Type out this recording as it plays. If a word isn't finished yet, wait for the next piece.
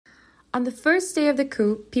On the first day of the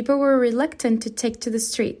coup, people were reluctant to take to the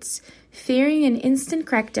streets, fearing an instant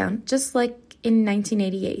crackdown, just like in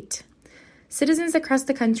 1988. Citizens across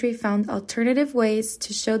the country found alternative ways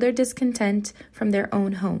to show their discontent from their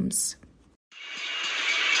own homes.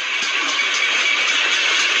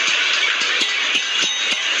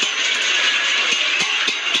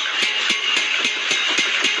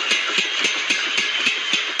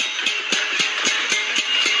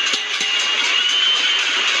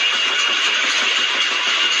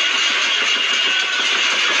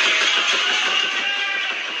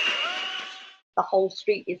 The whole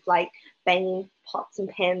street is like banging pots and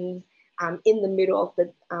pans in the middle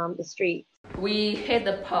of the street. We hit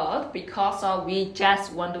the pot because we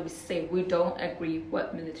just want to say we don't agree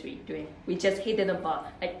what military doing. We just hit the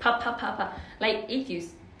pot like pop pop pop pop. Like if you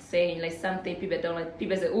say like something people don't like,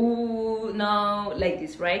 people say ooh no like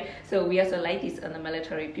this, right? So we also like this on the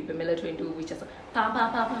military. People military do, we just pop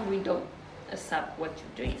pop pop pop. We don't accept what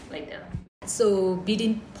you're doing like that. So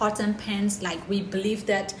beating pots and pans, like we believe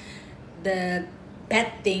that the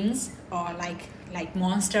bad things or like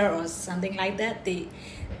monster or something like that, they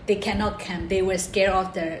cannot come. They were scared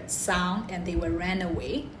of the sound and they will ran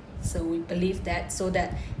away. So we believe that, so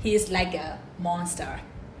that he is like a monster.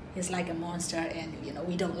 He's like a monster, and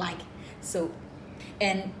we don't like. So,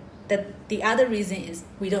 and the other reason is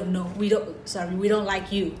we don't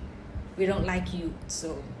like you. We don't like you.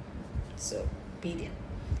 So beating.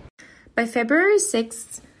 By February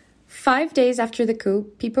 6th, 5 days after the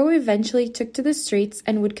coup, people eventually took to the streets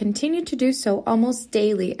and would continue to do so almost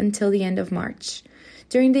daily until the end of March.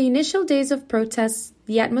 During the initial days of protests,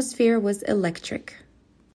 the atmosphere was electric.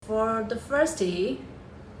 For the first day,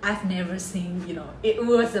 I've never seen, it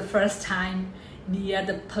was the first time near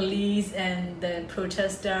the police and the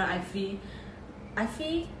protester. I feel at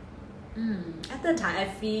the time I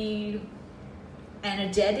feel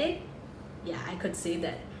energetic. Yeah, I could say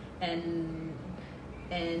that. And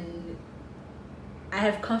I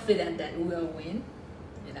have confidence that we will win,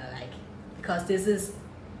 because this is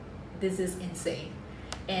insane,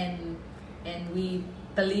 and we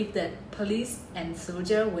believe that police and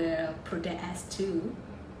soldier will protect us too.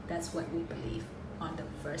 That's what we believe on the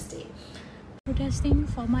first day. Protesting,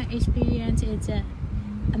 for my experience, it's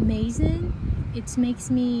amazing. It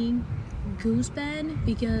makes me goosebumps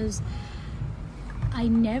because I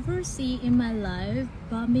never see in my life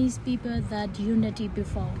Burmese people that unity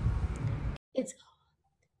before.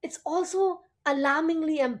 It's also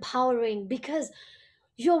alarmingly empowering because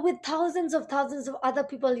you're with thousands of other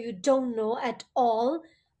people you don't know at all,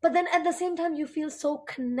 but then at the same time you feel so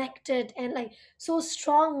connected and like so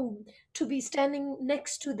strong to be standing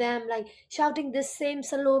next to them, like shouting this same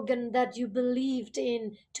slogan that you believed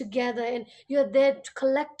in together, and you're there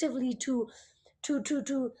collectively to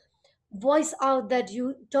voice out that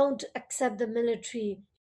you don't accept the military.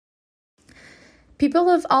 People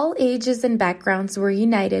of all ages and backgrounds were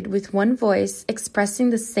united with one voice expressing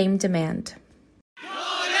the same demand.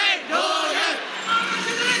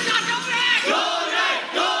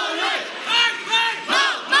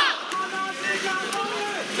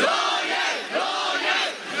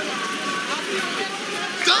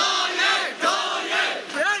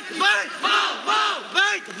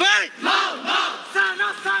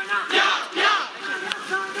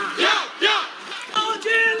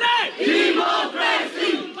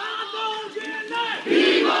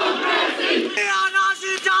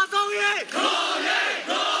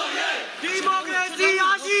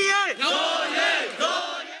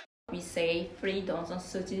 We say free Aung San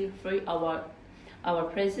Suu Kyi, free our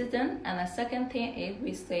president, and the second thing is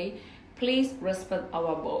we say please respect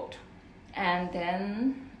our vote, and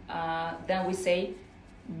then we say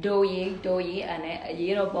do ye and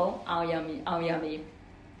Ayirabo Aoyami.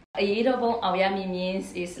 Ayirabo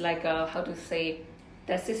means is like how to say,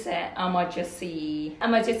 that is an emergency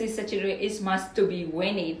situation. It must to be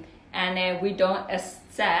winning, and we don't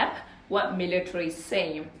accept what military is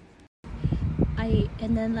saying.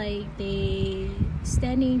 And then they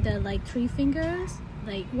standing the three fingers.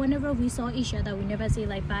 Like whenever we saw each other, we never say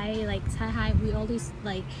bye, say hi. We always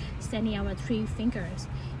standing our three fingers.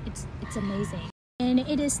 It's amazing. And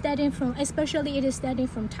it is starting from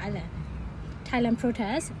Thailand. Thailand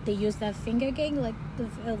protests, they use the finger gang,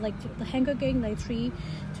 the hanger gang, three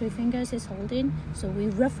fingers is holding. So we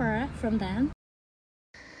refer from them.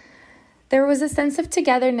 There was a sense of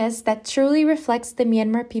togetherness that truly reflects the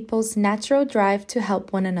Myanmar people's natural drive to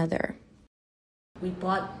help one another. We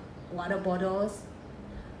bought water bottles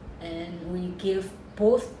and we give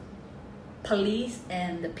both police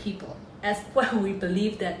and the people, as well. We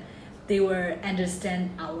believe that they will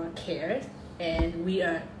understand our care, and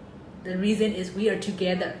the reason is we are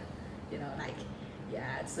together.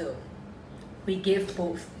 So we gave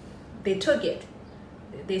both. They took it.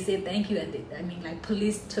 They said thank you, and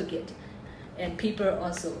police took it. And people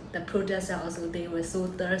also, the protesters also, they were so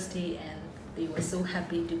thirsty and they were so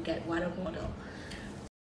happy to get water bottle.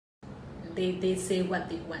 They say what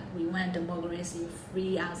they want. We want democracy,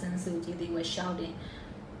 free Aung San Suu Kyi. They were shouting.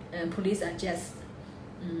 And police are just,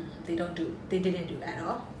 they didn't do at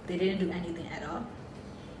all. They didn't do anything at all.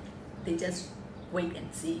 They just wait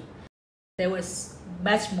and see. There was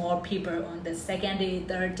much more people on the second day,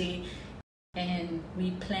 third day, and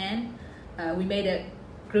we planned, we made a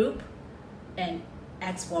group and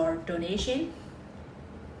asked for donation.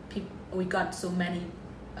 We got so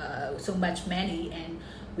much money, and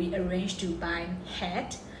we arranged to buy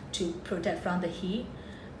hat to protect from the heat.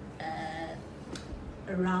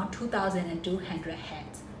 Around 2,200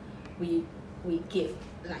 hats. We give,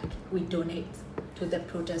 we donate to the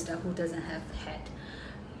protester who doesn't have hat.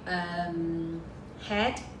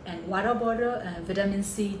 Hat and water bottle, vitamin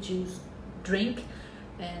C juice drink,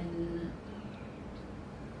 and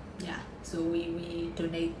so we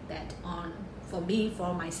donate that on. For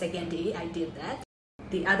my second day, I did that.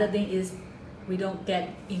 The other thing is we don't get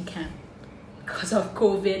income because of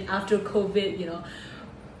COVID. After COVID,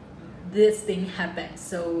 this thing happened.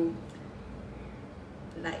 So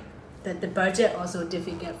the budget also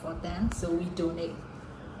difficult for them. So we donate,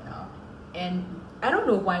 and I don't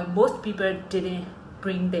know why most people didn't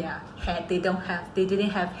bring their hat. They didn't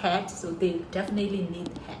have hat, so they definitely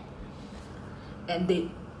need hat.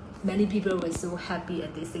 And many people were so happy,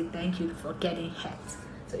 and they say thank you for getting hats.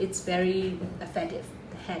 So it's very effective.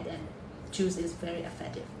 The hat and juice is very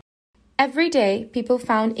effective. Every day, people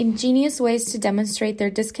found ingenious ways to demonstrate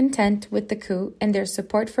their discontent with the coup and their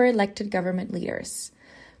support for elected government leaders.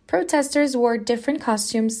 Protesters wore different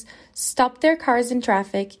costumes, stopped their cars in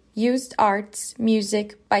traffic, used arts,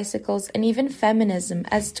 music, bicycles, and even feminism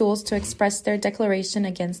as tools to express their declaration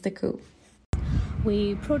against the coup.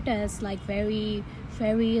 We protest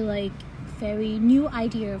very new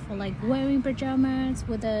idea for wearing pajamas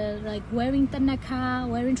with wearing tanaka,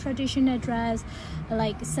 wearing traditional dress.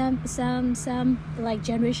 Some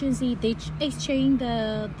Generation Z, they exchange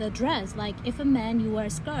the dress. If a man you wear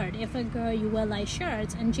skirt, if a girl you wear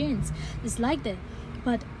shirts and jeans. It's like that.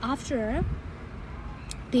 But after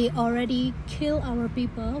they already kill our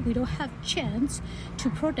people, we don't have chance to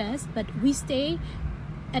protest, but we stay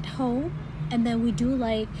at home, and then we do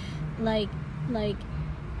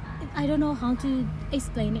I don't know how to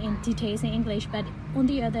explain in details in English, but on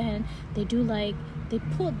the other hand, they do they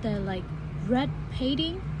put the red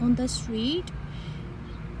painting on the street,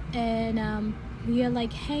 and we are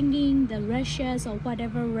hanging the red shirts or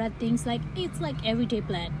whatever red things. It's everyday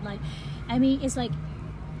plan. It's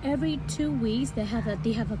every 2 weeks they have a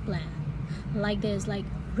plan. There's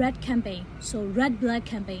red campaign, so red black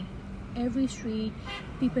campaign. Every street,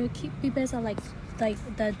 people are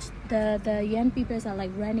the young people are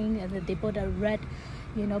running, and they put a red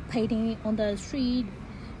painting on the street.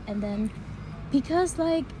 And then because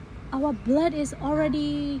our blood is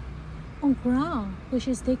already on ground, which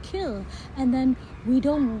is they kill, and then we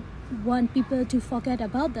don't want people to forget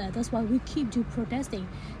about that. That's why we keep do protesting.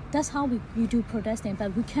 That's how we do protesting,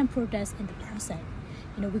 but we can't protest in the person.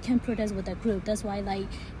 We can't protest with a group. That's why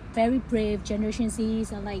very brave Generation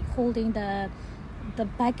Zs are holding the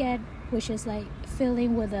bucket, which is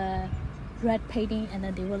filling with a red painting, and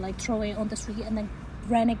then they were throwing on the street and then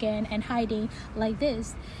ran again and hiding like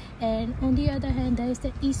this. And on the other hand, there is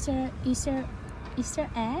the Easter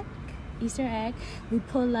egg. We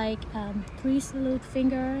put 3 salute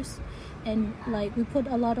fingers, and we put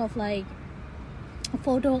a lot of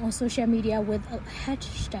photo on social media with a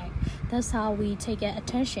hashtag. That's how we take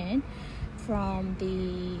attention from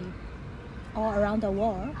all around the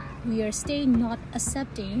world. We are still not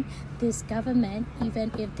accepting this government,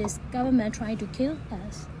 even if this government trying to kill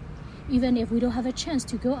us. Even if we don't have a chance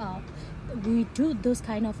to go out, we do those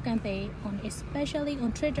kind of campaign especially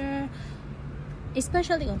on Twitter.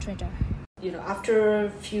 After a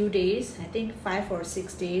few days, I think 5 or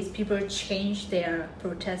 6 days, people change their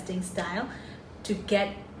protesting style to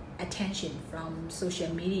get attention from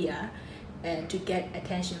social media and to get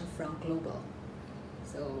attention from global.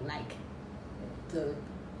 So the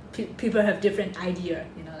people have different idea,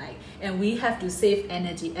 and we have to save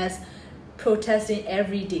energy as protesting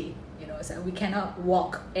every day, so we cannot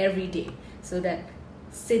walk every day. So that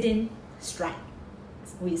sitting strike,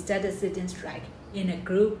 we started sitting strike in a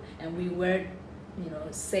group, and we were,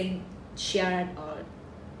 saying shirt, or,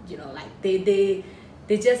 they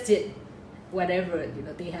just did whatever,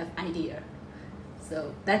 they have idea.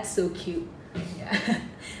 So that's so cute. Yeah,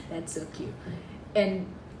 that's so cute. And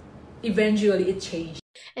eventually it changed.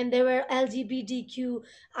 And there were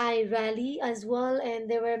LGBTQI rally as well, and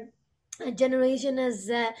there were a generation as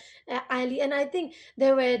Ali, and I think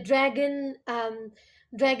there were Dragon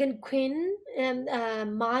Queen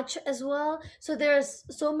march as well. So there's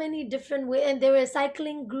so many different ways, and there were a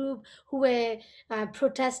cycling group who were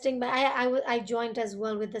protesting. But I joined as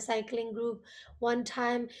well with the cycling group one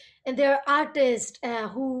time, and there are artists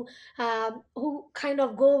who kind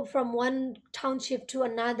of go from one township to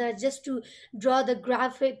another just to draw the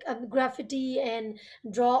graffiti and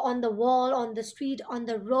draw on the wall, on the street, on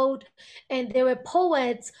the road. And there were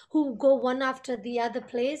poets who go one after the other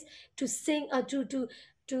place to sing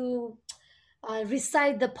to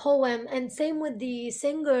recite the poem. And same with the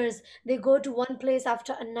singers, they go to one place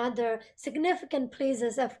after another, significant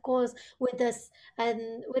places, of course, with us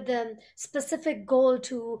and with a specific goal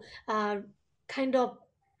to kind of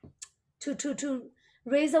to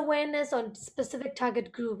raise awareness on specific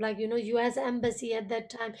target group, like US embassy at that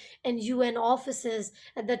time, and UN offices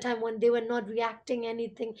at that time, when they were not reacting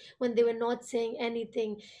anything, when they were not saying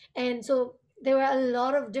anything. And so there were a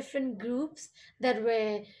lot of different groups that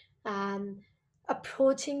were um,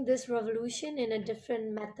 approaching this revolution in a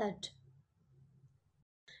different method.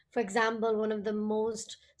 For example, one of the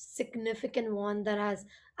most significant one that has,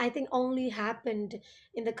 I think, only happened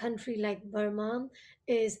in the country like Burma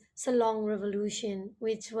is Salong Revolution,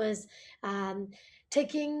 which was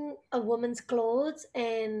taking a woman's clothes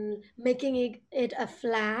and making it a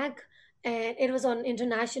flag. And it was on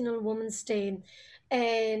International Women's Day,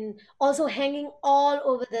 and also hanging all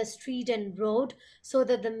over the street and road, so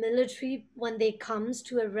that the military, when they comes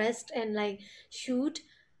to arrest and like shoot,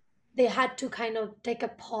 they had to kind of take a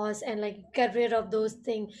pause and like get rid of those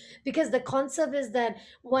things. Because the concept is that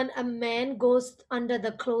when a man goes under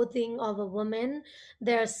the clothing of a woman,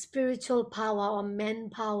 their spiritual power or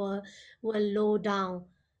manpower will low down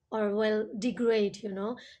or will degrade.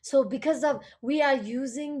 So because of, we are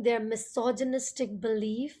using their misogynistic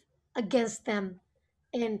belief against them,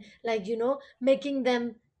 and like making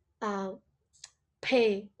them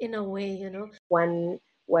pay in a way. When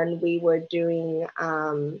we were doing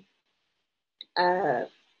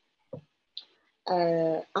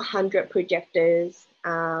 100 projectors,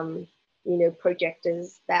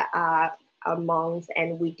 projectors that are monks,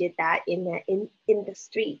 and we did that in the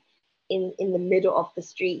street, in the middle of the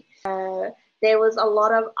street. There was a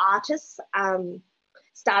lot of artists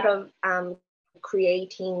started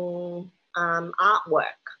creating artwork,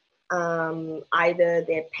 either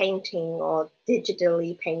they're painting or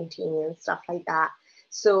digitally painting and stuff like that.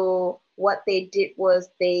 So what they did was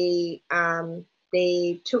they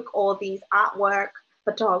took all these artwork,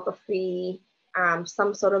 photography,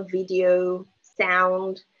 some sort of video,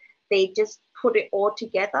 sound. They just put it all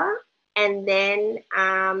together, and then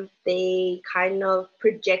they kind of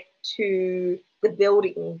project to the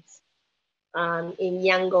buildings, in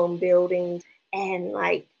Yangon buildings. And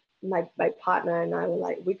like my partner and I were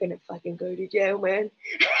like, we're gonna fucking go to jail, man.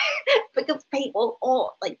 Because people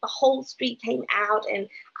all, like, the whole street came out, and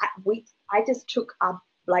I just took up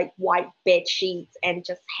like white bed sheets and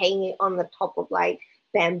just hang it on the top of like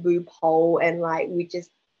bamboo pole, and like we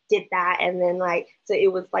just did that. And then like, so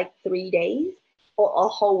it was like 3 days or a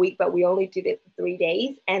whole week, but we only did it for 3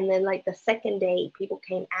 days. And then like the second day, people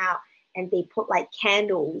came out and they put like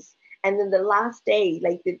candles. And then the last day,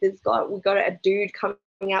 like we got a dude coming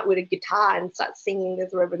out with a guitar and start singing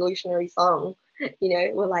this revolutionary song.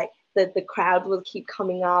 We're like, the crowd will keep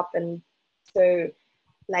coming up. And so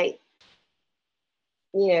like,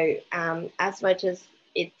 as much as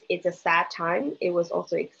it's a sad time, it was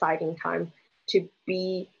also exciting time to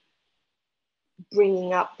be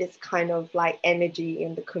bringing up this kind of like energy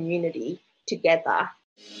in the community together.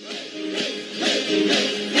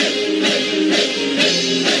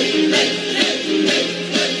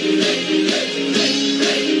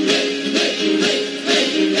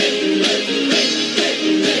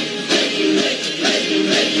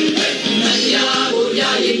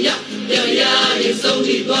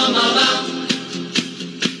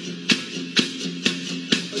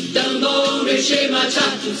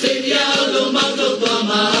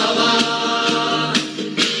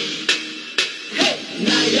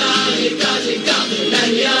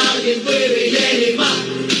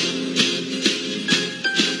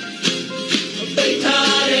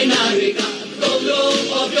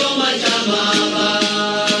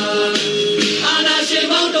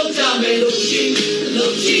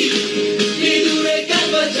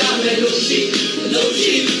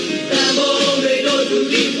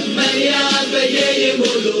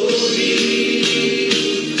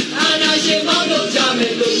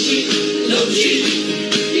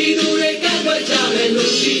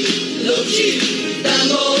 Lucy, 起，然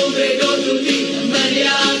后